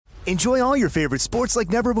Enjoy all your favorite sports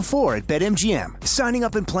like never before at BetMGM. Signing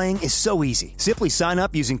up and playing is so easy. Simply sign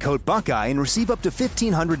up using code Buckeye and receive up to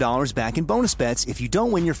 $1,500 back in bonus bets if you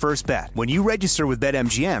don't win your first bet. When you register with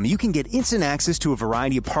BetMGM, you can get instant access to a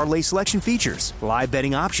variety of parlay selection features, live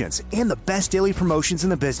betting options, and the best daily promotions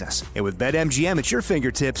in the business. And with BetMGM at your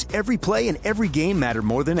fingertips, every play and every game matter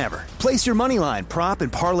more than ever. Place your moneyline, prop,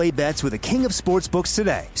 and parlay bets with the king of sportsbooks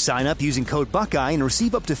today. Sign up using code Buckeye and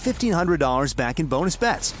receive up to $1,500 back in bonus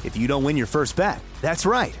bets if you don't win your first bet. That's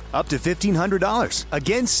right, up to $1,500.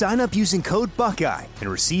 Again, sign up using code Buckeye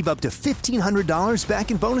and receive up to $1,500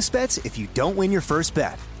 back in bonus bets if you don't win your first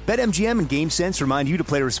bet. BetMGM and GameSense remind you to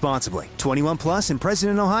play responsibly. 21 plus and present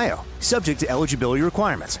in Ohio. Subject to eligibility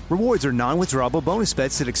requirements. Rewards are non-withdrawable bonus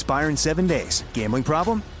bets that expire in 7 days. Gambling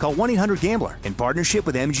problem? Call 1-800-GAMBLER in partnership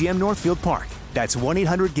with MGM Northfield Park. That's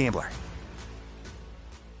 1-800-GAMBLER.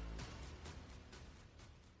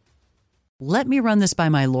 "Let me run this by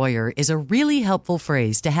my lawyer" is a really helpful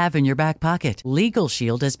phrase to have in your back pocket. Legal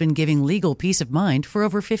Shield has been giving legal peace of mind for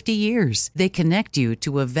over 50 years. They connect you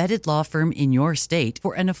to a vetted law firm in your state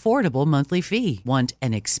for an affordable monthly fee. Want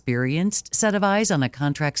an experienced set of eyes on a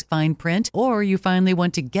contract's fine print? Or you finally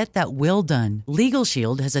want to get that will done? Legal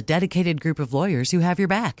Shield has a dedicated group of lawyers who have your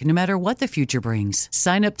back, no matter what the future brings.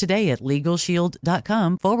 Sign up today at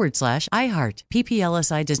LegalShield.com/iHeart.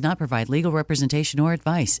 PPLSI does not provide legal representation or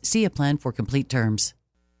advice. See a plan for complete terms.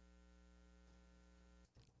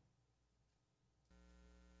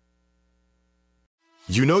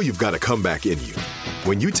 You know you've got a comeback in you.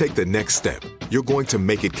 When you take the next step, you're going to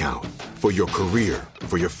make it count. For your career,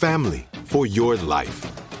 for your family, for your life.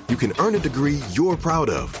 You can earn a degree you're proud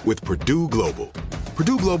of with Purdue Global.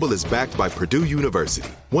 Purdue Global is backed by Purdue University,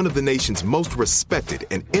 one of the nation's most respected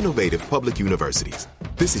and innovative public universities.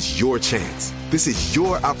 This is your chance. This is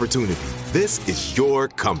your opportunity. This is your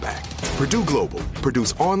comeback. Purdue Global,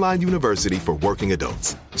 Purdue's online university for working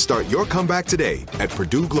adults. Start your comeback today at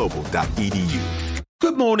purdueglobal.edu.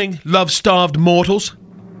 Good morning, love-starved mortals.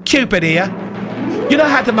 Cupid here. You know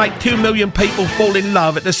how to make 2 million people fall in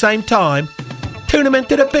love at the same time? Tune them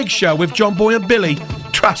into the big show with John Boy and Billy.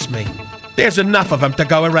 Trust me, there's enough of them to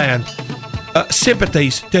go around.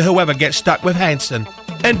 Sympathies to whoever gets stuck with Hanson.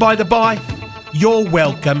 And by the by, you're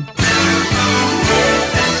welcome.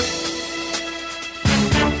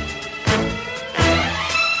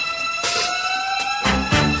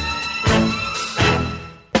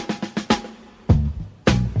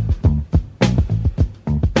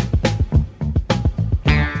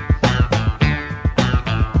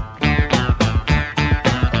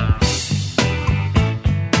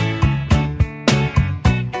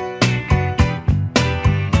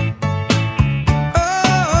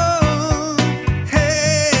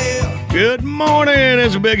 Good morning.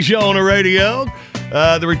 It's a big show on the radio.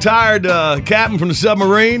 The retired captain from the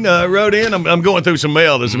submarine wrote in. I'm going through some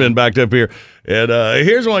mail that's been backed up here. And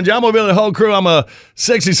here's one. John Mobile and the whole crew. I'm a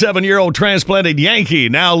 67-year-old transplanted Yankee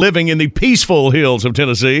now living in the peaceful hills of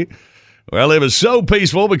Tennessee. Where I live is so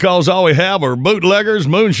peaceful because all we have are bootleggers,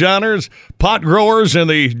 moonshiners, pot growers, and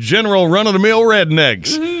the general run-of-the-mill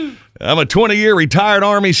rednecks. Mm-hmm. I'm a 20-year retired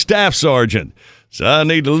Army staff sergeant. So I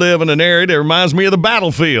need to live in an area that reminds me of the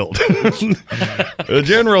battlefield.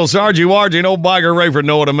 General Sargy Wargy and old Biker Rayford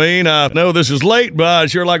know what I mean. I know this is late, but I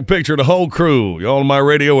sure like to picture the whole crew. Y'all on my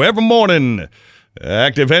radio every morning.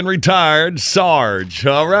 Active and retired, Sarge.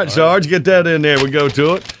 All right, Sarge, get that in there. We go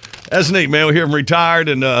to it. That's neat, man. We hear from retired,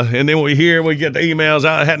 and then we get the emails.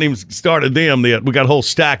 I hadn't even started them yet. We got a whole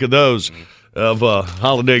stack of those of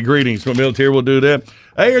holiday greetings from the military. We'll do that.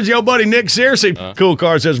 Hey, here's your buddy Nick Searcy. Cool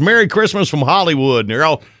card says, "Merry Christmas from Hollywood." And they're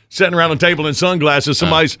all sitting around the table in sunglasses.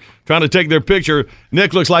 Somebody's trying to take their picture.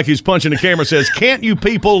 Nick looks like he's punching the camera, says, "Can't you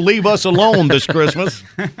people leave us alone this Christmas?"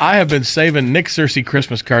 I have been saving Nick Searcy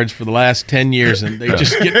Christmas cards for the last 10 years, and they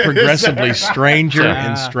just get progressively stranger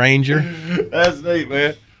and stranger. That's neat,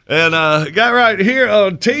 man. And got right here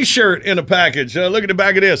a T-shirt in a package. Look at the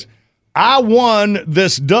back of this. "I won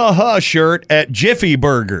this duh shirt at Jiffy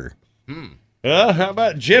Burger." How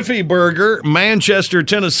about Jiffy Burger, Manchester,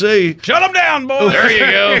 Tennessee? Shut them down, boy. There you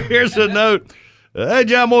go. Here's a note. "Hey,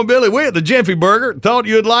 John Boy and Billy, we at the Jiffy Burger thought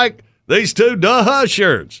you'd like these two duh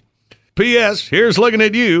shirts. P.S. Here's looking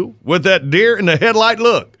at you with that deer in the headlight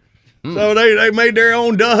look." So they made their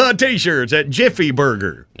own duh T-shirts at Jiffy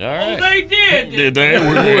Burger. All right. Oh, they did. Did they?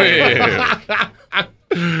 Well.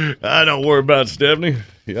 I don't worry about it, Stephanie.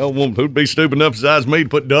 Who'd be stupid enough besides me to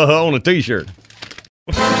put duh on a T-shirt?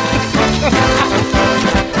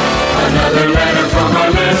 Another letter from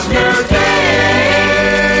our listener, Dave.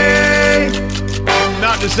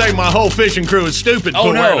 Not to say my whole fishing crew is stupid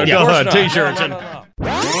for wearing a duh T-shirts.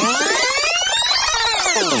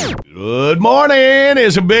 Good morning.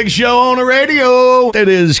 It's a big show on the radio. It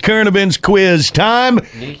is current events quiz time.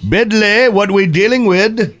 Bidley, what we dealing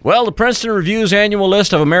with? Well, the Princeton Review's annual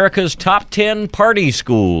list of America's top 10 party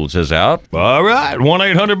schools is out. All right.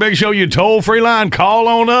 1-800-BIG-SHOW, you toll-free line. Call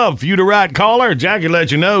on up. If you the right caller, Jackie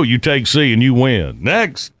let you know. You take C and you win.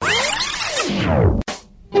 Next.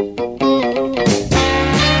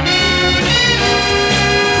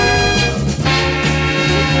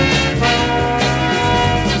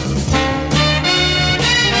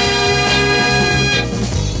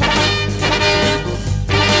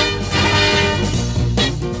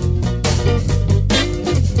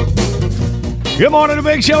 Good morning, the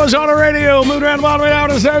big show is on the radio. Moving around the bottom of the hour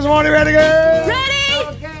to Saturday morning. Ready, go? Ready?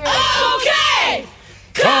 Okay.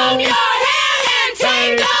 Comb your hair and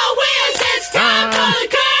take a whiz. It's time for the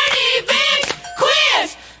current events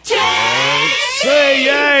quiz. Say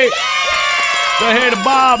yay. Say hey to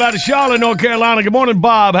Bob out of Charlotte, North Carolina. Good morning,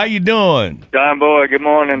 Bob. How you doing? John Boy, good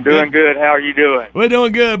morning. Doing good. How are you doing? We're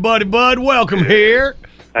doing good, buddy. Bud, welcome here.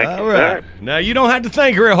 Thank All you, right. sir. Now, you don't have to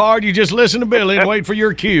think real hard. You just listen to Billy and wait for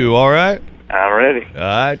your cue, all right? I'm ready. All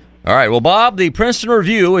right. All right, well, Bob, the Princeton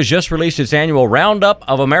Review has just released its annual roundup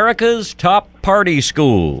of America's top party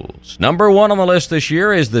schools. Number 1 on the list this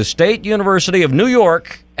year is the State University of New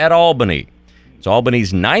York at Albany. It's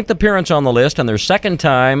Albany's 9th appearance on the list and their 2nd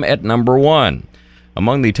time at number 1.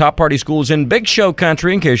 Among the top party schools in Big Show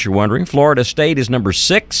country, in case you're wondering, Florida State is number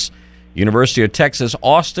 6. University of Texas,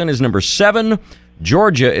 Austin is number 7.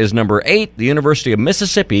 Georgia is number 8. The University of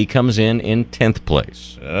Mississippi comes in 10th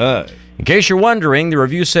place. All right. In case you're wondering, the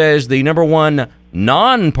review says the number 1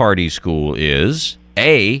 non-party school is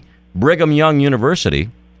A, Brigham Young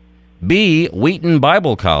University, B, Wheaton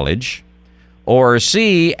Bible College, or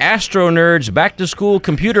C, Astro Nerds Back to School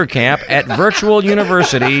Computer Camp at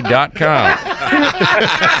virtualuniversity.com.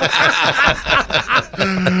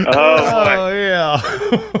 Oh, yeah.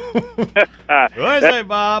 What is it,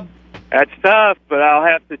 Bob? That's tough, but I'll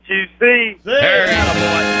have to choose C.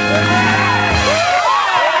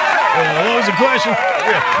 What was the question?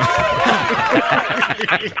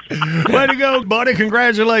 Way to go, buddy.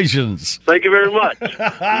 Congratulations. Thank you very much. You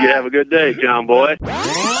have a good day, John Boy.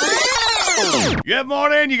 Good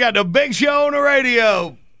morning. You got the big show on the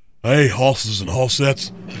radio. Hey, hosses and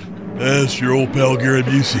hossettes. That's your old pal Gary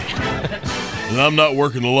Busey. And I'm not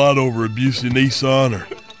working a lot over at Busey Nissan or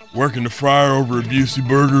working the fryer over at Busey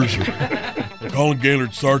Burgers or calling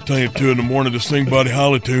Gaylord Sartain at 2 in the morning to sing Buddy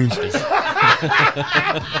Holly tunes.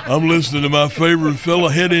 I'm listening to my favorite fellow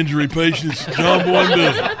head injury patients, John Boy and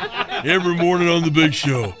Billy, every morning on the big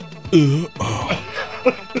show.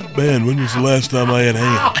 Man, when was the last time I had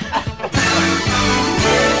ham?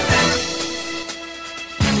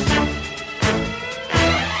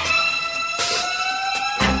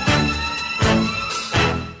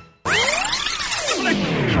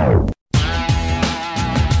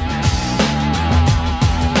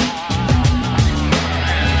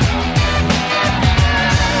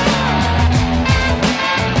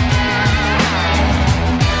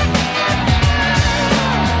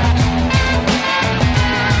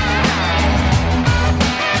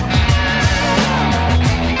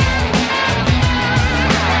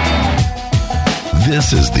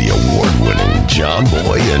 This is the award-winning John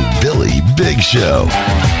Boy and Billy Big Show.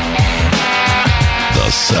 The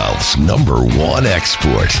South's #1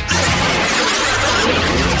 export.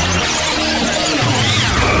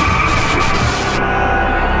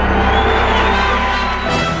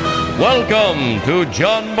 Welcome to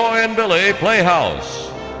John Boy and Billy Playhouse.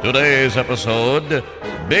 Today's episode,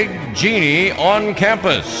 Big Genie on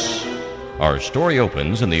Campus. Our story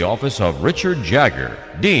opens in the office of Richard Jagger,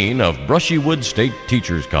 Dean of Brushywood State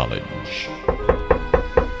Teachers College.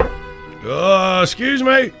 Excuse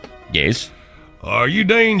me? Yes? Are you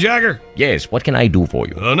Dean Jagger? Yes, what can I do for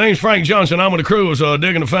you? Name's Frank Johnson. I'm with the crew.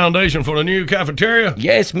 Digging the foundation for the new cafeteria.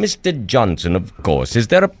 Yes, Mr. Johnson, of course. Is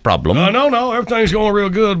there a problem? No. Everything's going real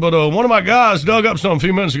good, but one of my guys dug up something a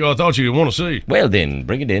few minutes ago I thought you'd want to see. Well, then,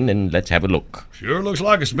 bring it in and let's have a look. Sure looks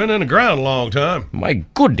like it's been in the ground a long time. My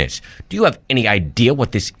goodness. Do you have any idea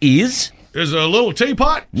what this is? Is it a little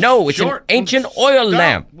teapot? No, it's Short an ancient oil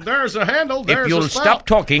lamp. There's a handle. There's If you'll a spout. stop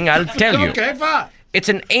talking, I'll tell you. Okay, fine. It's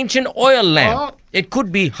an ancient oil lamp. It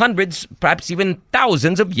could be hundreds, perhaps even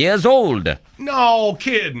thousands of years old. No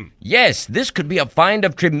kidding. Yes, this could be a find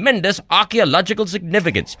of tremendous archaeological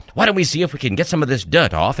significance. Why don't we see if we can get some of this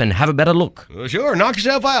dirt off and have a better look? Sure, knock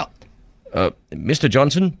yourself out. Mr.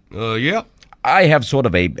 Johnson? Yeah. I have sort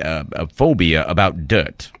of a phobia about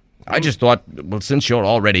dirt. I just thought, well, since you're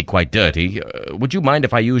already quite dirty, would you mind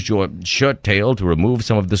if I used your shirt tail to remove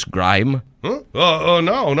some of this grime? Huh?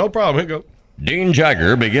 No problem. Here you go. Dean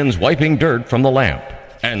Jagger begins wiping dirt from the lamp,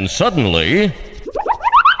 and suddenly...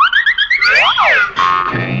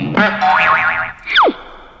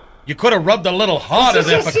 You could have rubbed a little harder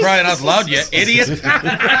there for crying out loud, you idiot.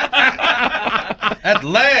 At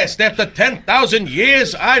last, after 10,000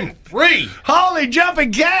 years, I'm free. Holy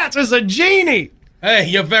jumping cats, it's a genie. Hey,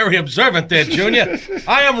 you're very observant there, Junior.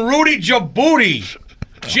 I am Rudy Djibouti,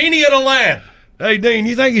 genie of the lamp. Hey, Dean,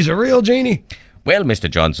 you think he's a real genie? Well, Mr.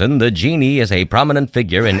 Johnson, the genie is a prominent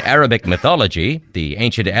figure in Arabic mythology. The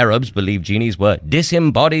ancient Arabs believed genies were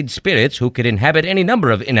disembodied spirits who could inhabit any number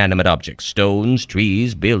of inanimate objects, stones,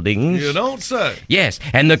 trees, buildings. You don't say. Yes,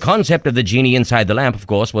 and the concept of the genie inside the lamp, of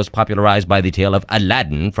course, was popularized by the tale of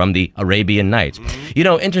Aladdin from the Arabian Nights. You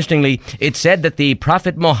know, interestingly, it's said that the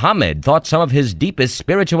Prophet Muhammad thought some of his deepest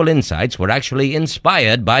spiritual insights were actually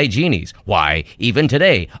inspired by genies. Why, even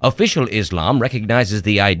today, official Islam recognizes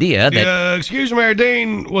the idea that... Excuse me,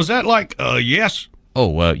 Dean, was that like yes?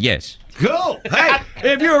 Oh, yes. Cool. Hey,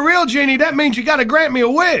 if you're a real genie, that means you got to grant me a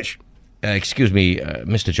wish. Excuse me,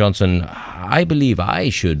 Mr. Johnson, I believe I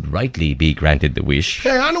should rightly be granted the wish.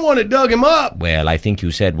 Hey, I'm the one that dug him up. Well, I think you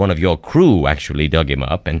said one of your crew actually dug him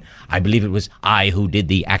up, and I believe it was I who did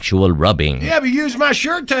the actual rubbing. Yeah, but you used my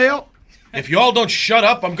shirt tail. If you all don't shut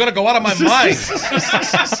up, I'm going to go out of my mind.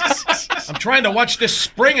 I'm trying to watch this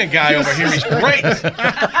Springer guy over here. He's great.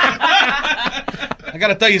 I got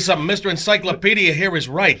to tell you something. Mr. Encyclopedia here is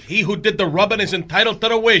right. He who did the rubbing is entitled to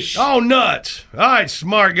the wish. Oh, nuts. All right,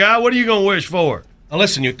 smart guy. What are you going to wish for? Now,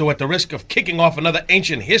 listen, you two, at the risk of kicking off another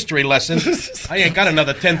ancient history lesson, I ain't got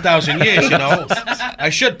another 10,000 years, you know. I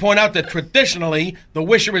should point out that traditionally, the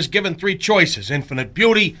wisher is given three choices: infinite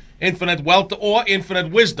beauty, infinite wealth, or infinite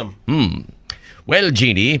wisdom. Well,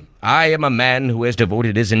 Genie, I am a man who has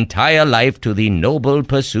devoted his entire life to the noble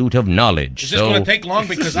pursuit of knowledge. Is this going to take long?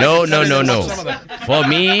 Because No. For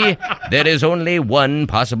me, there is only one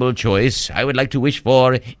possible choice. I would like to wish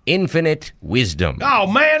for infinite wisdom. Oh,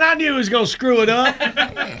 man, I knew he was going to screw it up.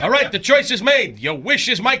 All right, the choice is made. Your wish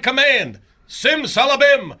is my command. Sim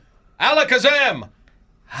salabim, alakazam,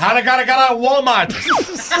 haragara Walmart.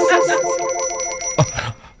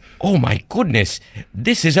 Oh, my goodness.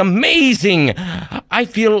 This is amazing. I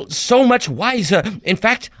feel so much wiser. In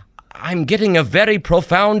fact, I'm getting a very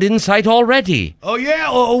profound insight already. Oh,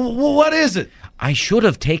 yeah? What is it? I should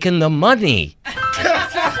have taken the money.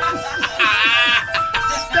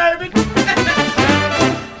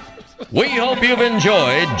 We hope you've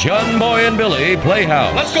enjoyed John Boy and Billy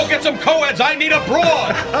Playhouse. Let's go get some co-eds. I need a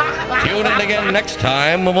broad. Tune in again next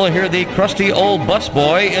time when we'll hear the crusty old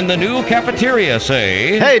busboy in the new cafeteria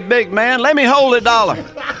say, "Hey, big man, let me hold $1."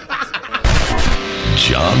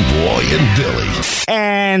 John Boy and Billy.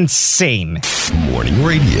 And scene. Morning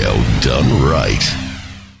radio done right.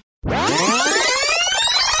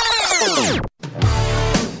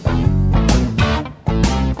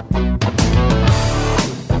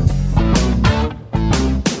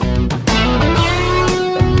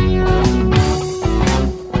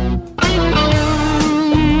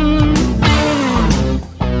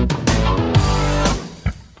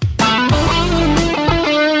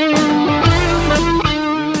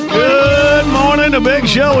 The big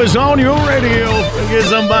show is on your radio. Get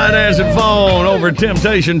somebody that answered phone over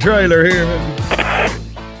Temptation Trailer here.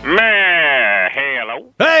 Man,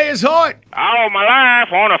 hello. Hey, it's Hoyt. All my life,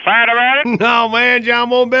 want to fight about it? No, man, John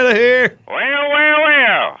Boy Billy here.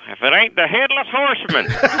 Well, if it ain't the Headless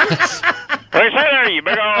Horseman. What do you say there, you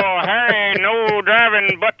big old hairy,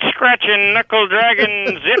 no-driving, butt-scratching,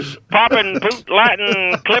 knuckle-dragging, zip-popping,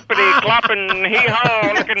 poot-lighting, clippity-clopping,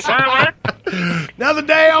 hee-haw looking pervert? Another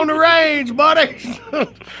day on the range, buddy.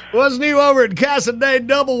 What's new over at Casa Day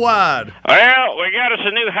Double Wide? Well, we got us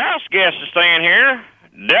a new house guest staying here.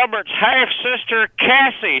 Delbert's half-sister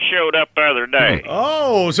Cassie showed up the other day.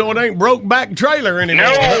 Oh, so it ain't Brokeback Trailer anymore.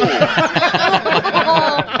 No.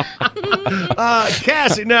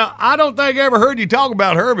 Cassie, now, I don't think I ever heard you talk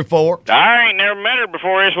about her before. I ain't never met her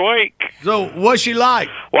before this week. So, what's she like?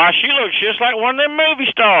 Why, she looks just like one of them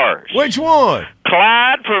movie stars. Which one?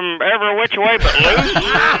 Clyde from Every Which Way But Loose.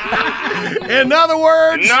 In other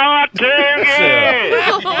words? Not too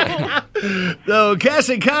good. So,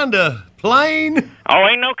 Cassie kinda plain? Oh,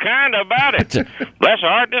 ain't no kind about it. Bless her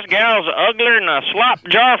heart, this gal's uglier than a slop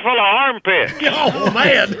jar full of armpits. Oh,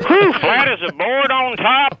 man. Whew, flat as a board on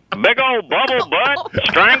top, big old bubble butt,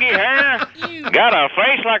 stringy hair, got a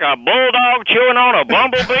face like a bulldog chewing on a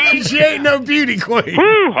bumblebee. She ain't no beauty queen.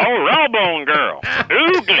 Whew, old rawbone girl.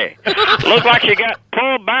 Oogly. Look like she got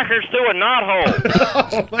pulled backwards through a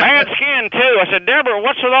knothole. Bad skin, too. I said, Deborah,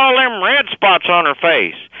 what's with all them red spots on her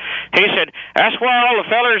face? He said, that's why all the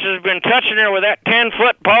fellers has been touching her with that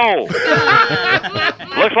 10-foot pole.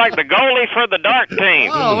 Looks like the goalie for the dart team.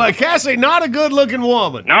 Oh, well, Cassie, not a good-looking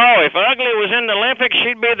woman. No, if Ugly was in the Olympics,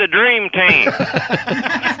 she'd be the dream team.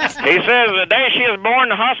 He says the day she was born,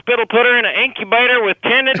 the hospital put her in an incubator with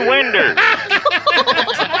tinted windows.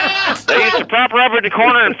 They used to prop her up in the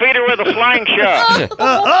corner and feed her with a slingshot.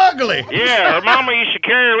 Ugly. Yeah, her mama used to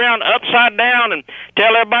carry her around upside down and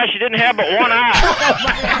tell everybody she didn't have but one eye.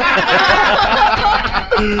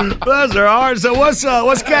 Those are hard. So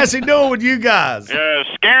what's Cassie doing with you guys?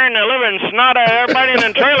 Scaring the living snot out of everybody in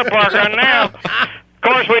the trailer park right now. Of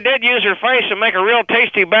course, we did use her face to make a real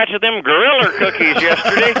tasty batch of them gorilla cookies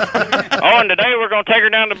yesterday. Oh, and today we're going to take her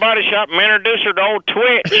down to the body shop and introduce her to old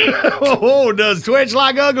Twitch. Oh, does Twitch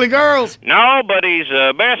like ugly girls? No, but he's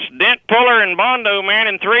the best dent puller and bondo man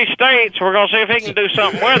in 3 states. We're going to see if he can do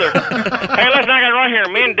something with her. Hey, let's not get right here.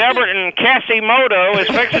 Me and Deborah and Cassie Moto is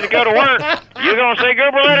fixing to go to work. You going to see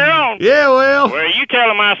Goober later on? Yeah, well. Well, you tell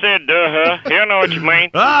him I said duh-huh. He'll know what you mean.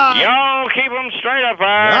 Y'all keep them straight up, all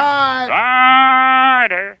right? All right.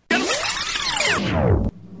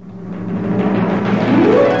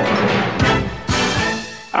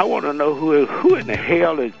 I want to know who in the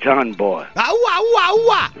hell is John Boy?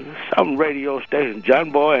 Some radio station,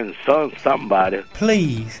 John Boy and son somebody.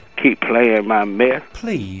 Please. Keep playing my mess.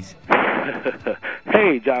 Please.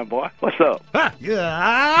 Hey, John Boy, what's up?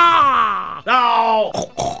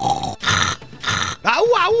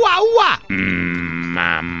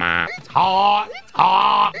 Mama. It's hot. It's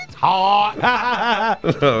hot. It's hot.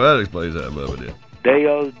 That explains that, Bubba.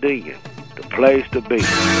 Dale's Digging, the place to be.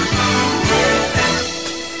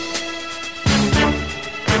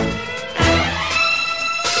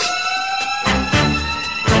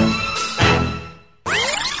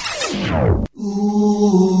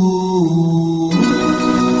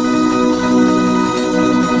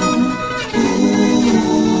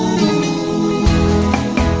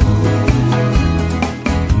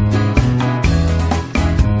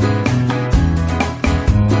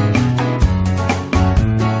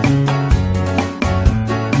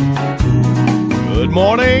 Good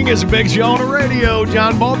morning. It's a big show on the radio.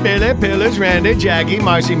 John Boy, Billy, Pillis, Randy, Jackie,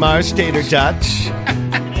 Marcy, Mars, Tater Tots.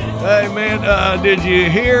 Hey, man, did you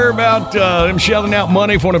hear about them shelling out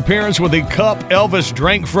money for an appearance with the cup Elvis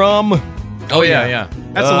drank from? Oh, yeah.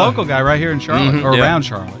 That's a local guy right here in Charlotte, or around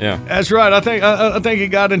Charlotte. Yeah. That's right. I think he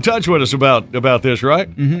got in touch with us about this, right?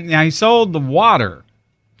 Mm-hmm. Now, he sold the water.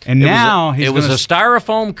 And now it was a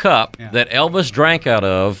styrofoam cup that Elvis drank out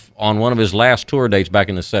of on one of his last tour dates back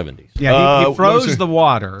in the 70s. Yeah, he froze the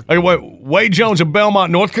water. Hey, Wade Jones of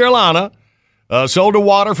Belmont, North Carolina, sold the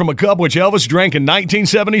water from a cup which Elvis drank in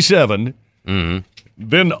 1977. Mm-hmm.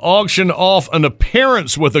 Then auctioned off an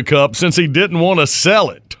appearance with the cup since he didn't want to sell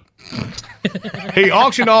it. He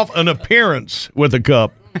auctioned off an appearance with the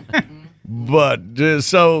cup. But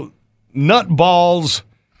so Nutballs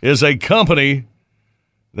is a company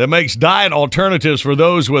that makes diet alternatives for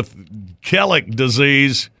those with celiac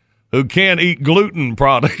disease who can't eat gluten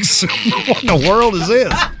products. What in the world is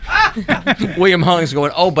this? William Hung's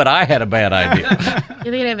going, oh, but I had a bad idea.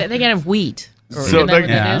 They can have wheat. So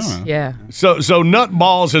that is? Yeah. So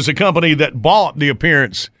Nutballs is a company that bought the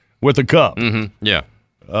appearance with the cup. Mm-hmm. Yeah.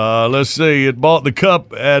 Let's see. It bought the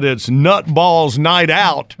cup at its Nutballs Night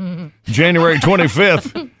Out, January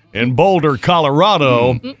 25th in Boulder,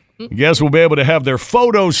 Colorado. Guess we'll be able to have their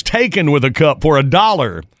photos taken with a cup for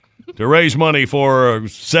 $1 to raise money for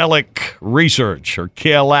celiac research or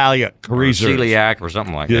celiac research. Celiac or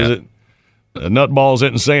something like that. Nutballs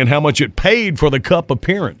isn't saying how much it paid for the cup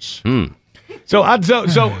appearance. So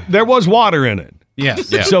there was water in it.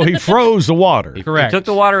 Yes. Yeah. So he froze the water. Correct. He took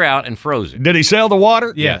the water out and froze it. Did he sell the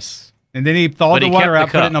water? Yes. And then he thawed the water out,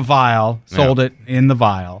 put it in a vial, sold it in the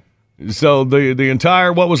vial. So the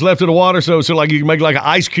entire what was left of the water, so like you can make like an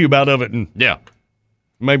ice cube out of it and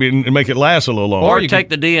maybe make it last a little longer. Or take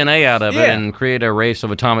the DNA out of it and create a race of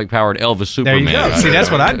atomic-powered Elvis Superman. There you go. See, that's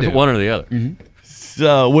what I'd do. One or the other. Mm-hmm.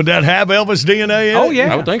 So would that have Elvis DNA in it? Oh,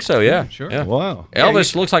 yeah. I would think so, yeah. Sure. Yeah. Wow.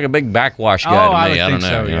 Elvis looks like a big backwash guy to me. I don't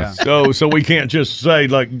know. So we can't just say,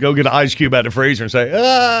 like, go get an ice cube out of the freezer and say,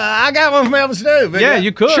 I got one from Elvis too. Yeah,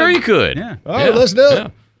 you could. Sure you could. Yeah. All right, let's do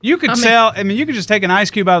it. You could you could just take an ice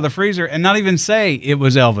cube out of the freezer and not even say it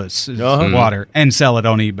was Elvis water and sell it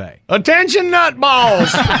on eBay. Attention, Nutballs!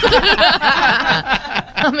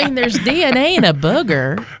 I mean, there's DNA in a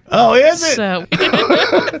booger. Oh, is it? So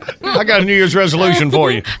I got a New Year's resolution for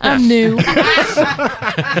you. I'm new.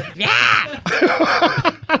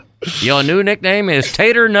 Your new nickname is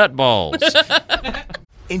Tater Nutballs.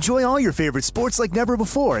 Enjoy all your favorite sports like never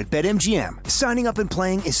before at BetMGM. Signing up and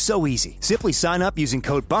playing is so easy. Simply sign up using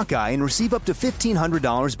code Buckeye and receive up to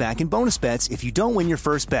 $1,500 back in bonus bets if you don't win your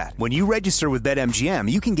first bet. When you register with BetMGM,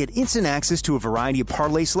 you can get instant access to a variety of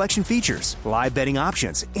parlay selection features, live betting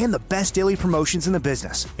options, and the best daily promotions in the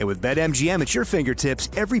business. And with BetMGM at your fingertips,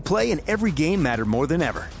 every play and every game matter more than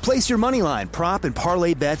ever. Place your moneyline, prop, and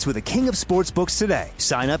parlay bets with the king of sportsbooks today.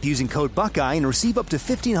 Sign up using code Buckeye and receive up to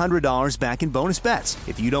 $1,500 back in bonus bets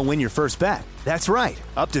if you don't win your first bet. That's right,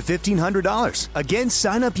 up to $1,500. Again,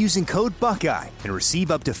 sign up using code Buckeye and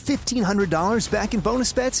receive up to $1,500 back in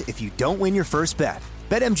bonus bets if you don't win your first bet.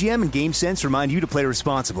 BetMGM and GameSense remind you to play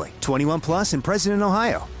responsibly. 21 plus and present in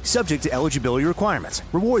Ohio. Subject to eligibility requirements.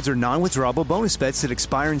 Rewards are non-withdrawable bonus bets that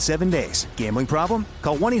expire in 7 days. Gambling problem?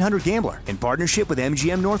 Call 1-800-GAMBLER in partnership with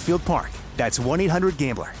MGM Northfield Park. That's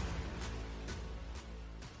 1-800-GAMBLER.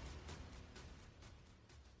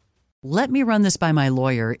 "Let me run this by my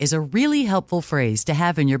lawyer" is a really helpful phrase to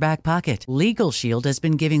have in your back pocket. Legal Shield has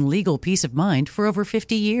been giving legal peace of mind for over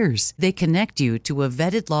 50 years. They connect you to a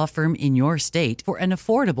vetted law firm in your state for an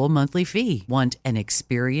affordable monthly fee. Want an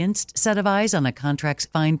experienced set of eyes on a contract's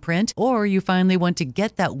fine print? Or you finally want to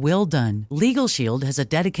get that will done? Legal Shield has a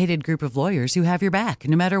dedicated group of lawyers who have your back,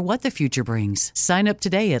 no matter what the future brings. Sign up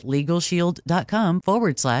today at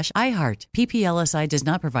LegalShield.com/iHeart. PPLSI does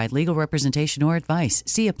not provide legal representation or advice.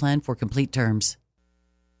 See a plan for complete terms.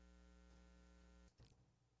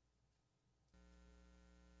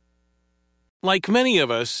 Like many of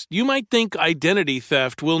us, you might think identity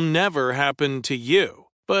theft will never happen to you.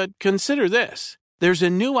 But consider this. There's a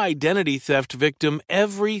new identity theft victim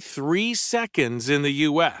every 3 seconds in the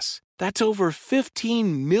U.S. That's over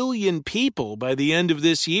 15 million people by the end of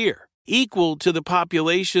this year, equal to the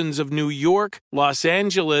populations of New York, Los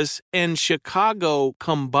Angeles, and Chicago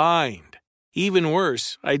combined. Even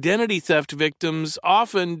worse, identity theft victims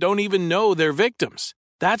often don't even know they're victims.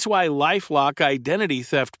 That's why LifeLock Identity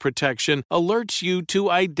Theft Protection alerts you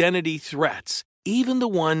to identity threats, even the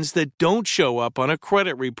ones that don't show up on a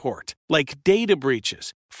credit report, like data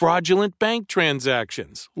breaches, fraudulent bank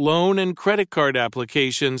transactions, loan and credit card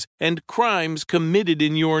applications, and crimes committed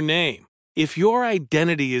in your name. If your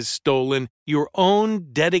identity is stolen, your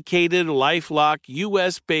own dedicated LifeLock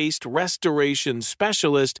U.S.-based restoration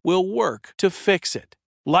specialist will work to fix it.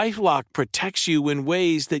 LifeLock protects you in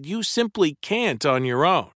ways that you simply can't on your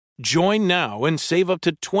own. Join now and save up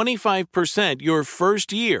to 25% your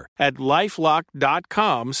first year at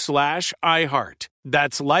LifeLock.com/iHeart.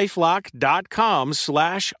 That's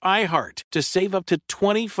LifeLock.com/iHeart to save up to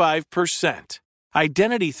 25%.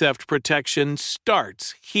 Identity theft protection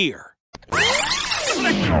starts here.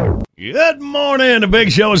 Good morning. The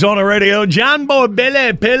Big Show is on the radio. John Boy,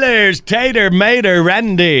 Billy, Pillars, Tater, Mater,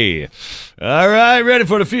 Randy. All right, ready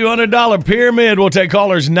for the few $100 pyramid. We'll take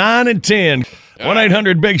callers 9 and 10.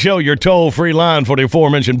 1-800-BIG-SHOW, your toll-free line for the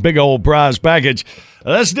aforementioned big old prize package.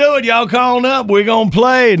 Let's do it. Y'all calling up. We're going to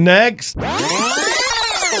play next.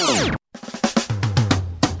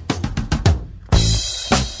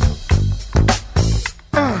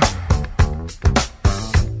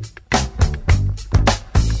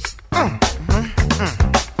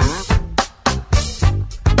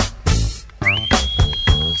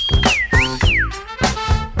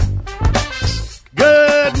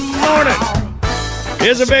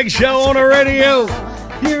 It's a Big Show on the radio.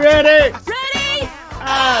 You ready? Ready?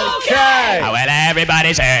 Okay. Oh, well,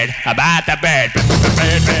 everybody's heard about the bird.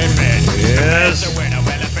 Yes.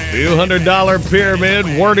 Few $100 pyramid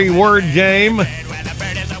wordy word game.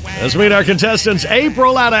 Let's meet our contestants.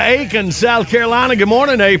 April out of Aiken, South Carolina. Good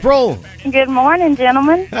morning, April. Good morning,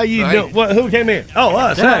 gentlemen. How you doing? Who came in? Oh,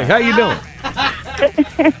 us. Hey, how you doing?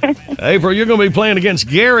 April, you're going to be playing against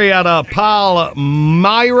Gary out of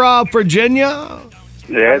Palmyra, Virginia.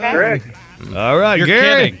 That's correct. All right, You're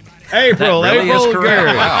Gary. kidding. April, That really April, is correct.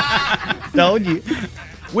 Gary. Wow. Told you.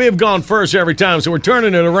 We have gone first every time, so we're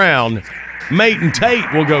turning it around. Mate and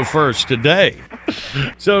Tate will go first today.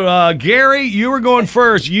 So, Gary, you were going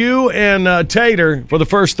first. You and Tater for the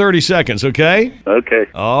first 30 seconds, okay? Okay.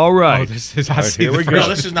 All right. Oh, this is, All right, here we go. No,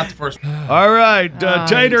 this is not the first one. All right,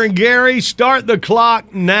 Tater and Gary, start the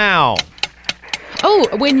clock now. Oh,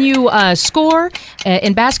 when you score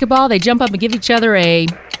in basketball, they jump up and give each other a.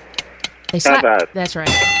 They slap. High five. That's right.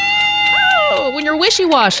 Oh, when you're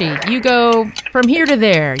wishy-washy, you go from here to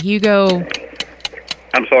there. You go.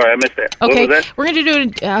 I'm sorry, I missed that. Okay, What was that? we're going to do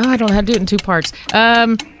it. I don't know how to do it in 2 parts.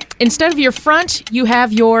 Instead of your front, you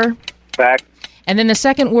have your Back. And then the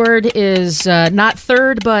second word is not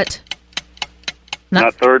third, but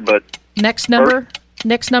Not third, but next number.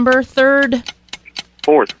 Next number, third.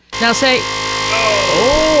 fourth. Now say.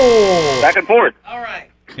 Oh. Back and forth. All right.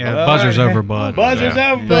 Yeah, buzzer's over, bud. Buzzer's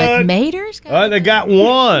over, But bud. Mater's All right, they got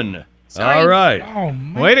one. All right. Oh,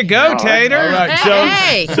 way to go, Tater. All right,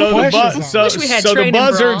 Hey. so Wish we had the training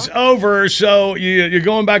buzzard's over, so you're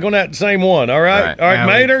going back on that same one, all right? All right, Now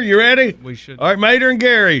Mater, you ready? We should. All right, Mater and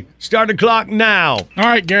Gary, start the clock now. All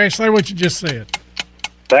right, Gary, say what you just said.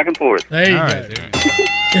 Back and forth. There you All go. right,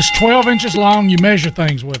 It's 12 inches long. You measure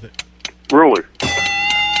things with it. Ruler.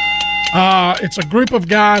 It's a group of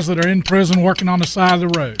guys that are in prison working on the side of the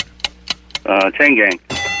road. Chain gang.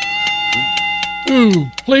 Ooh,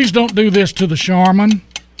 please don't do this to the Charmin.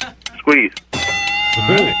 Squeeze.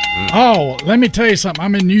 Oh, let me tell you something.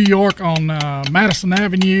 I'm in New York on Madison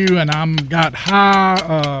Avenue, and I've got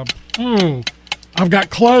I've got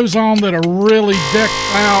clothes on that are really decked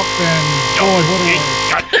out, and boy, what a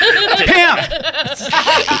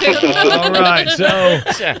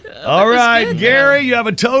All right, Gary, you have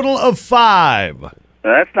a total of 5.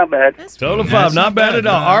 That's not bad. Total of 5, not bad at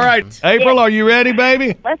all. All right, April, are you ready,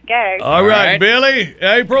 baby? Let's go. All right, Billy,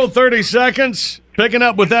 April, 30 seconds. Picking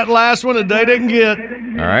up with that last one that they didn't get.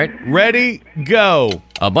 All right. Ready, go.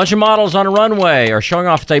 A bunch of models on a runway are showing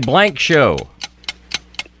off a blank show.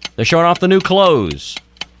 They're showing off the new clothes.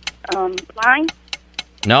 Line.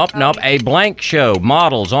 Nope. A blank show.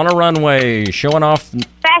 Models on a runway showing off.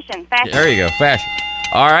 Fashion. There you go. Fashion.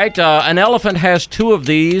 All right. An elephant has 2 of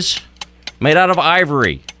these made out of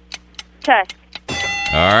ivory. Tusk.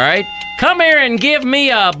 All right. Come here and give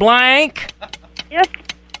me a blank. Yes.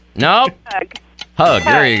 Nope. Hug.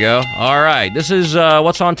 There you go. All right. This is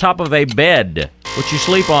what's on top of a bed. What you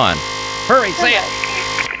sleep on. Hurry, say it.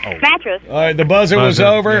 Mattress. All right, the buzzer was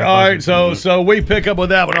over. Yeah, all right, so we pick up with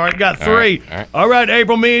that one. All right, got 3. All right,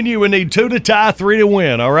 April, me and you, we need 2 to tie, 3 to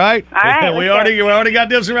win. All right. All right. we already got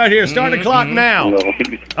this one right here. Start the clock now.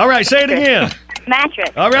 All right, say it again. Mattress.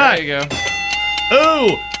 All right. There you go.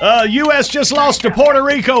 Ooh, U.S. just lost to Puerto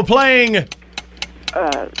Rico playing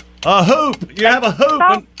a hoop. You have a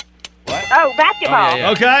hoop. Oh,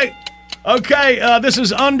 basketball. Okay. This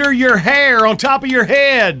is under your hair, on top of your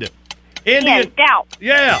head. Indian. Scalp.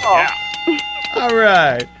 Yeah. All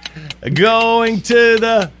right. Going to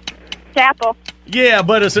the Chapel. Yeah,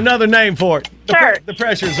 but it's another name for it. The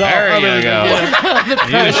pressure's on. There you go. The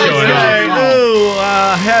pressure's on. Ooh,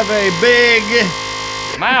 have a big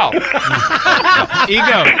mouth.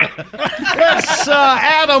 Ego. Let's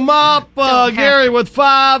add them up. Gary with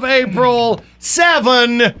 5, April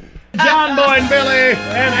 7. John Boy and Billy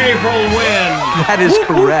and April win. That is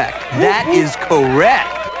correct. That is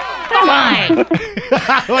correct. Fine.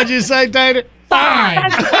 What'd you say, Tater? Fine.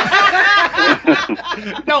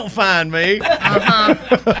 Don't find me.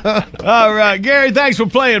 All right, Gary, thanks for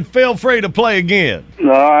playing. Feel free to play again. All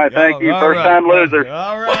right, thank you. First time loser.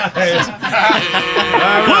 All right.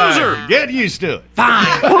 Loser. Get used to it.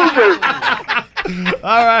 Fine. Loser.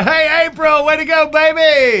 All right. Hey, April, way to go,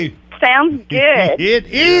 baby. Sounds good. It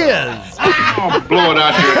is. I'm blowing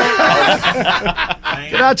out here.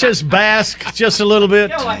 Can I just bask just a little bit?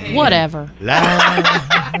 Whatever.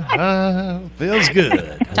 Feels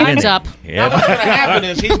good. Time's up. Now what's going to happen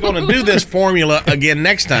is he's going to do this formula again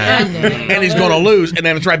next time, and he's going to lose, and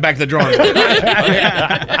then it's right back to the drawing board.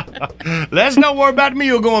 Let's not worry about me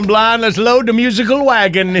going blind. Let's load the musical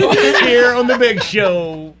wagon here on The Big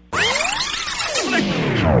Show.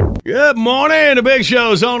 Good morning. The Big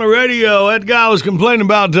Show's on the radio. That guy was complaining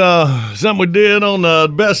about something we did on the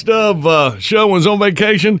Best Of show when he was on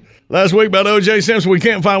vacation last week about O.J. Simpson. We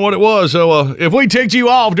can't find what it was. So if we ticked you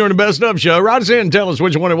off during the Best Of show, write us in and tell us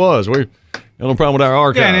which one it was. We have no problem with our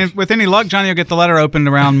archives. Yeah, and with any luck, Johnny will get the letter opened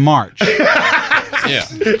around March.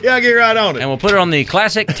 Yeah, get right on it. And we'll put it on the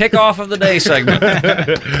classic tick off of the day segment. All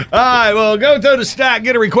right, well, go through the stack,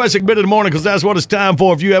 get a requested bit of the morning, because that's what it's time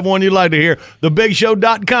for. If you have one you'd like to hear,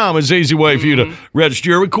 thebigshow.com is the easy way for you to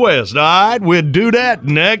register your request. All right, we'll do that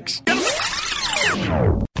next.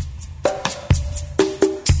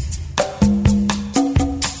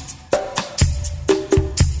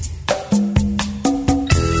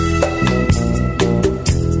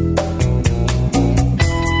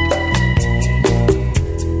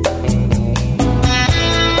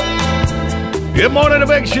 Good morning, The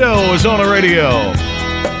Big Show is on the radio.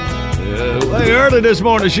 Way early this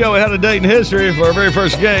morning, the show had a date in history for our very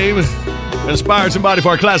first game. Inspired somebody for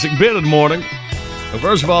our classic bit of the morning. Well,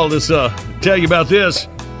 first of all, let's tell you about this.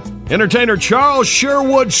 Entertainer Charles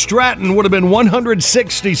Sherwood Stratton would have been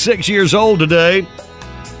 166 years old today.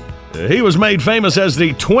 He was made famous as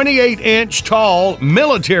the 28-inch tall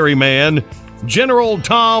military man, General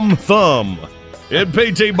Tom Thumb. In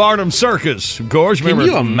P.T. Barnum's Circus, of course. Remember,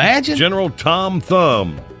 can you imagine? General Tom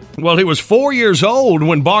Thumb. Well, he was 4 years old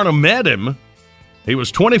when Barnum met him. He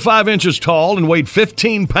was 25 inches tall and weighed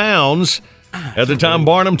 15 pounds. At the time,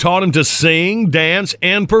 Barnum taught him to sing, dance,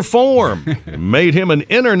 and perform. Made him an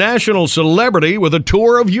international celebrity with a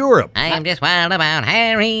tour of Europe. I'm just wild about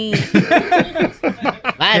Harry.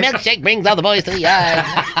 My milkshake brings all the boys to the yard.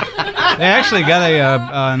 They actually got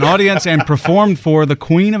an audience and performed for the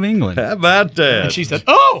Queen of England. How about that? And she said,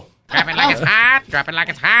 "Oh, drop it like it's hot. Drop it like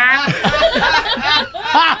it's hot."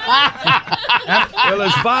 Well,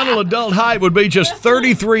 his final adult height would be just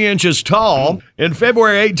 33 inches tall. In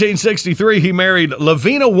February 1863, he married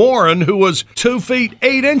Lavina Warren, who was 2 feet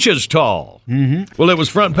 8 inches tall. Mm-hmm. Well, it was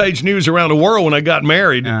front page news around the world when they got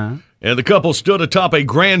married. And the couple stood atop a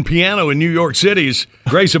grand piano in New York City's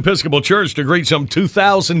Grace Episcopal Church to greet some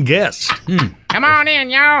 2,000 guests. Come on in,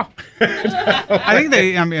 y'all. I think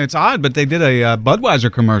it's odd, but they did a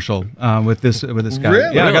Budweiser commercial with this guy.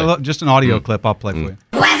 Really? Yeah, I got just an audio clip. I'll play for you.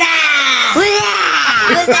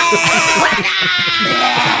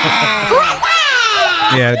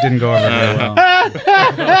 Yeah, it didn't go over very well.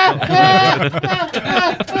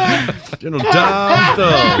 General Tom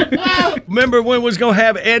Thumb. Remember when we was going to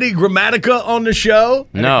have Eddie Grammatica on the show?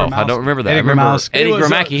 No, I don't remember that. Eddie I remember Gromowski. Eddie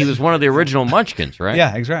Gramacki. He was one of the original Munchkins, right?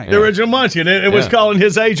 Yeah, exactly. The original Munchkin. It was calling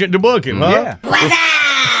his agent to book him, huh? Yeah.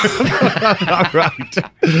 All right.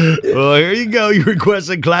 Well, here you go. You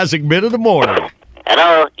requested classic bit of the morning.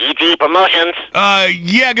 Hello, EG Promotions.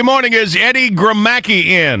 Yeah, good morning. Is Eddie Gramacki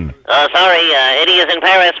in? Sorry, Eddie is in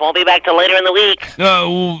Paris. Won't be back till later in the week.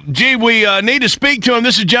 Gee, we need to speak to him.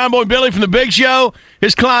 This is John Boy Billy from The Big Show.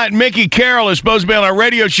 His client, Mickey Carroll, is supposed to be on our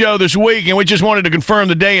radio show this week, and we just wanted to confirm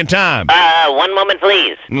the day and time. 1 moment,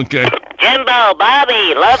 please. Okay. Jimbo,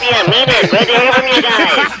 Bobby, love you, mean it. Great to hear from you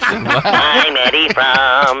guys. I'm Eddie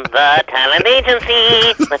from the talent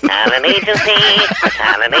agency. The talent agency. The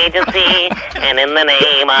talent agency. And in the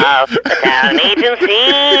name of the talent agency,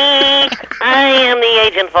 I am the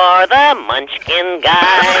agent for the Munchkin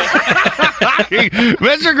guy.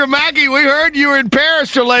 Mr. Gramacki, we heard you were in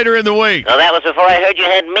Paris till later in the week. So that was before I heard you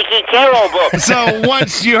had Mickey Carroll booked. So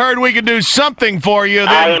once you heard we could do something for you,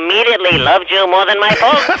 I then... immediately loved you more than my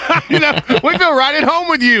folks. You know, we feel right at home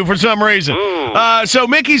with you for some reason. So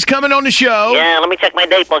Mickey's coming on the show. Yeah, let me check my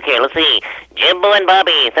date book here. Let's see. Jimbo and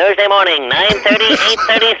Bobby, Thursday morning, 9:30,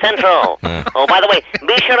 8:30 Central. Oh, by the way,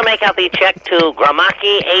 be sure to make out the check to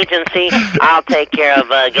Gramacki Agency. I'll take care of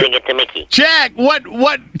getting it to Mickey. Check? What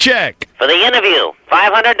check? For the interview,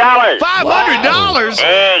 $500. $500?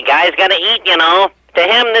 Hey, guys gotta eat, you know. To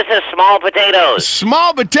him, this is small potatoes.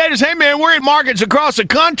 Small potatoes? Hey, man, we're at markets across the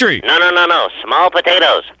country. No. Small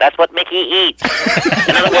potatoes. That's what Mickey eats.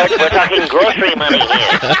 In other words, we're talking grocery money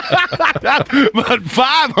here. But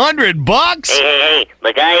 $500? Hey.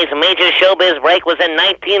 The guy's major showbiz break was in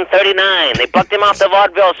 1939. They plucked him off the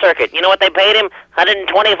vaudeville circuit. You know what they paid him?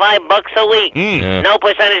 $125 a week. No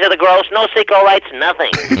percentage of the gross, no sequel rights,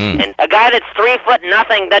 nothing. And a guy that's 3 foot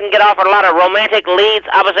nothing doesn't get offered a lot of romantic leads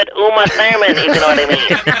opposite Uma Thurman, if you know what I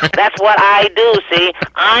mean. That's what I do, see?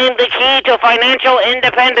 I'm the key to financial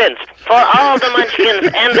independence for all the Munchkins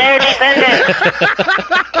and their descendants.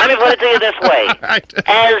 Let me put it to you this way.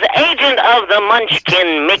 As agent of the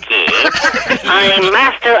Munchkin Mickey, I'm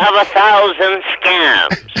master of 1,000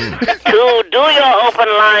 scams. To do your open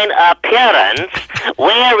line appearance,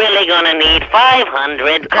 we're really gonna need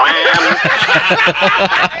 500 grams.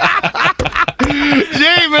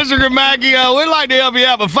 Gee, Mr. Gramacki, we'd like to help you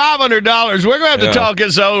out, but $500, we're going to have to talk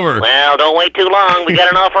this over. Well, don't wait too long. We got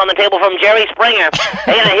an offer on the table from Jerry Springer.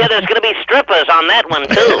 Hey, and I hear there's going to be strippers on that one,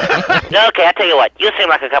 too. Okay, I tell you what. You seem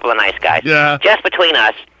like a couple of nice guys. Yeah. Just between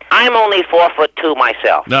us, I'm only 4'2"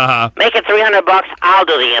 myself. Make it $300, I'll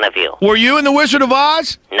do the interview. Were you in The Wizard of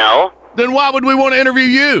Oz? No. Then why would we want to interview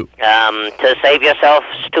you? To save yourself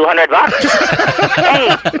 $200. Hey,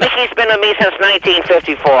 Mickey's been with me since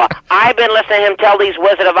 1954. I've been listening to him tell these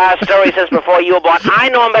Wizard of Oz stories since before you were born. I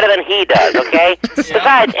know him better than he does, okay?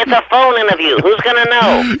 Besides, it's a phone interview. Who's gonna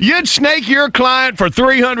know? You'd snake your client for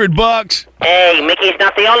 $300? Hey, Mickey's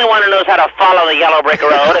not the only one who knows how to follow the yellow brick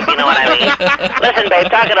road, if you know what I mean. Listen, babe,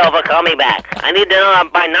 talk it over. Call me back. I need to know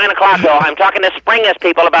by 9 o'clock, though. I'm talking to Springer's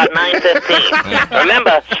people about 9:15.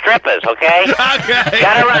 Remember, strippers, okay? Okay.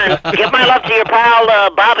 Gotta run. Give my love to your pal,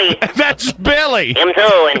 Bobby. That's Billy. Him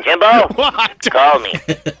too. And Jimbo? What? Call me.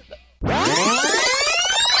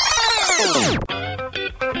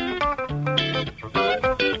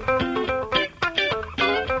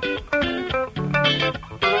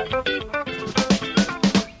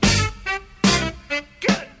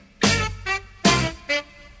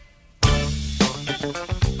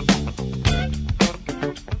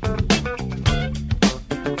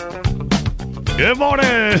 Good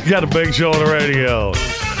morning. Got a big show on the radio.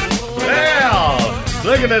 Well,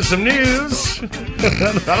 Looking at some news.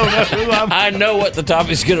 I know what the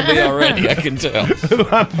topic's going to be already. I can tell. Who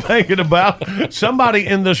I'm thinking about. Somebody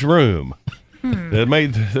in this room that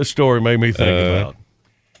made this story made me think about.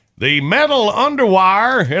 The metal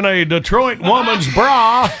underwire in a Detroit woman's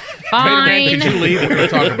bra Fine. Could you leave? We're going to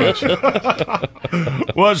talk about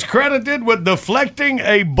you. was credited with deflecting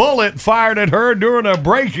a bullet fired at her during a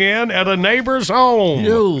break-in at a neighbor's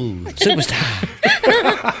home. Superstar.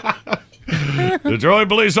 Detroit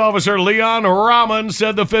police officer Leon Rahman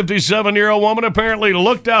said the 57-year-old woman apparently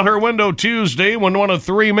looked out her window Tuesday when one of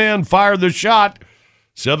three men fired the shot.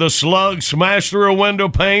 Said the slug smashed through a window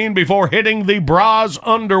pane before hitting the bra's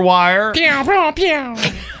underwire. Pew, pew.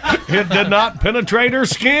 It did not penetrate her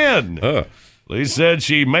skin. Police said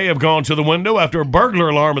she may have gone to the window after a burglar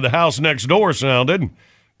alarm at the house next door sounded.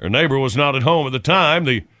 Her neighbor was not at home at the time.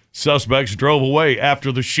 The suspects drove away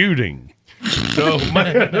after the shooting. So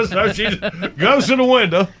she goes to the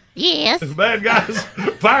window. Yes. The bad guys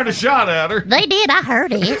fired a shot at her. They did. I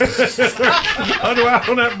heard it. Underwire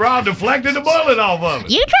on that bra deflected the bullet off of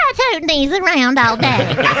it. You try toting these around all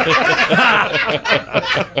day.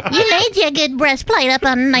 You need your good breastplate up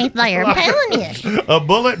underneath there. I'm telling you. A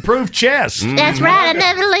bulletproof chest. That's right. I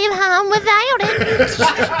never leave home without it.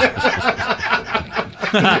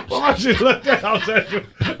 Well, she looked out.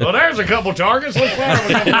 Well, there's a couple targets. Let's fire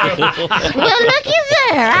them a couple. Well, looky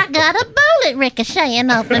there. I got a bullet ricocheting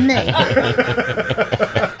off of me.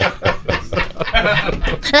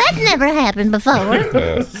 That's never happened before.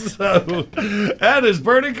 So, that is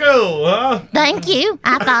pretty cool, huh? Thank you.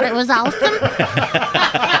 I thought it was awesome.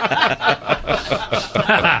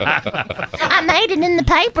 I made it in the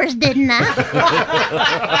papers, didn't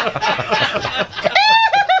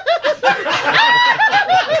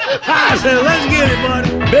I said, let's get it, buddy.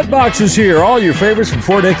 Bitbox is here. All your favorites from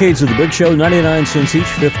 4 decades of The Big Show, 99 cents each,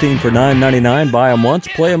 15 for $9.99. Buy them once,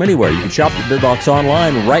 play them anywhere. You can shop the Bitbox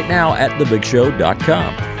online right now at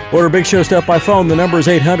thebigshow.com. Order Big Show stuff by phone. The number is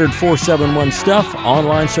 800-471-STUFF.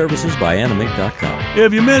 Online services by animate.com.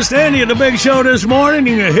 If you missed any of the Big Show this morning,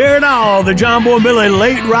 you can hear it all. The John Boy and Billy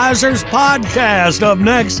Late Risers podcast up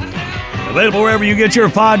next. Available wherever you get your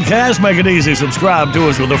podcast. Make it easy. Subscribe to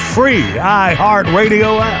us with a free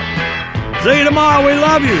iHeartRadio app. See you tomorrow. We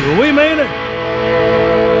love you. We mean it.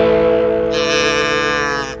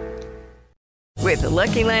 With the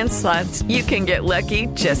Lucky Land Slots, you can get lucky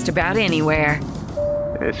just about anywhere.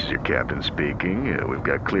 This is your captain speaking. We've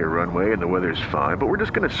got clear runway and the weather's fine, but we're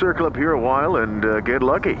just going to circle up here a while and get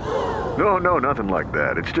lucky. No, nothing like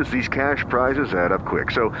that. It's just these cash prizes add up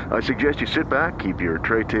quick. So I suggest you sit back, keep your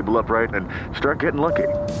tray table upright, and start getting lucky.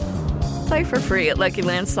 Play for free at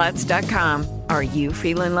LuckyLandSlots.com. Are you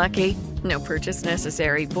feeling lucky? No purchase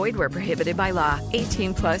necessary. Void where prohibited by law.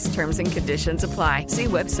 18 plus terms and conditions apply. See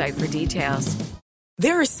website for details.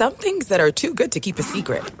 There are some things that are too good to keep a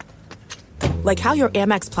secret. Like how your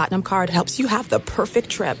Amex Platinum card helps you have the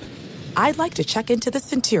perfect trip. I'd like to check into the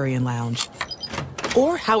Centurion Lounge.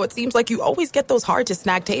 Or how it seems like you always get those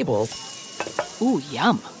hard-to-snag tables. Ooh,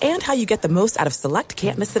 yum. And how you get the most out of select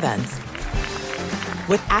can't-miss events.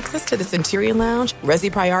 With access to the Centurion Lounge,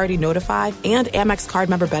 Resi Priority Notified, and Amex card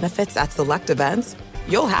member benefits at select events,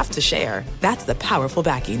 you'll have to share. That's the powerful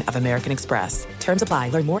backing of American Express. Terms apply.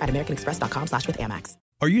 Learn more at americanexpress.com/withAmex.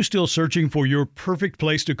 Are you still searching for your perfect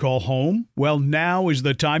place to call home? Well, now is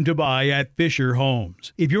the time to buy at Fisher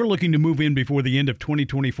Homes. If you're looking to move in before the end of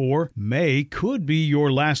 2024, May could be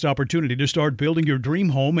your last opportunity to start building your dream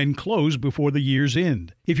home and close before the year's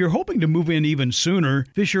end. If you're hoping to move in even sooner,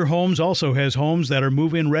 Fisher Homes also has homes that are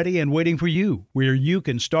move-in ready and waiting for you, where you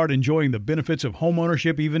can start enjoying the benefits of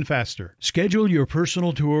homeownership even faster. Schedule your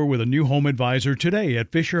personal tour with a new home advisor today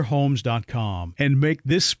at FisherHomes.com and make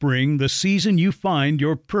this spring the season you find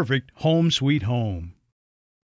your perfect home sweet home.